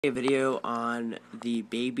A video on the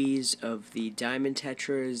babies of the diamond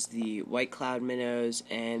tetras, the white cloud minnows,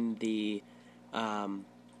 and the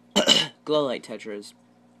glowlight tetras.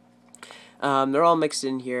 They're all mixed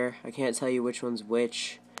in here. I can't tell you which one's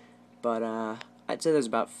which, but I'd say there's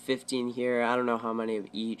about 15 here. I don't know how many of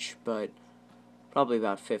each, but probably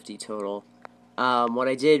about 50 total. What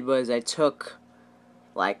I did was I took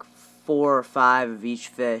like 4 or 5 of each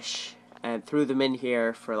fish and threw them in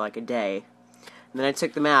here for like a day. And then I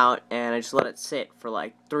took them out and I just let it sit for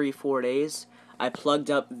like 3-4 days. I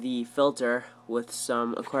plugged up the filter with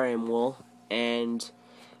some aquarium wool, and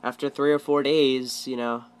after 3 or 4 days,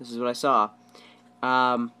 this is what I saw.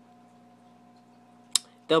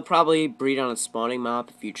 They'll probably breed on a spawning mop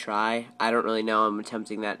if you try. I don't really know. I'm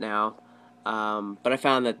attempting that now. But I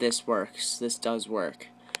found that this works. This does work.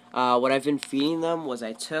 What I've been feeding them was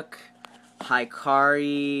I took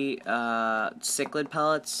Hikari cichlid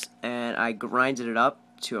pellets and I grinded it up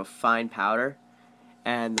to a fine powder,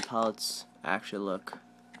 and the pellets actually look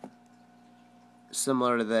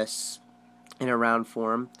similar to this in a round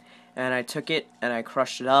form. And I took it and I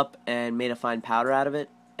crushed it up and made a fine powder out of it,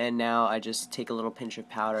 and now I just take a little pinch of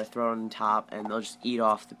powder, throw it on top, and they'll just eat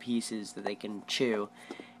off the pieces that they can chew,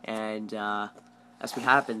 and that's what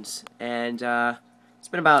happens. And it's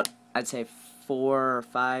been about, I'd say, 4 or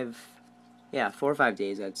 5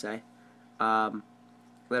 days, I'd say,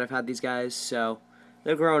 that I've had these guys. So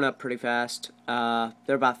they're growing up pretty fast.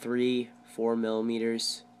 They're about 3-4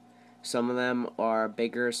 millimeters. Some of them are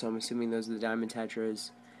bigger, so I'm assuming those are the diamond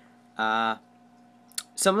tetras.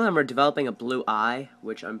 Some of them are developing a blue eye,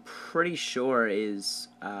 which I'm pretty sure is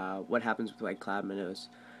what happens with white cloud minnows.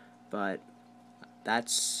 But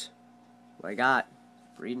that's what I got.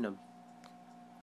 Breeding them.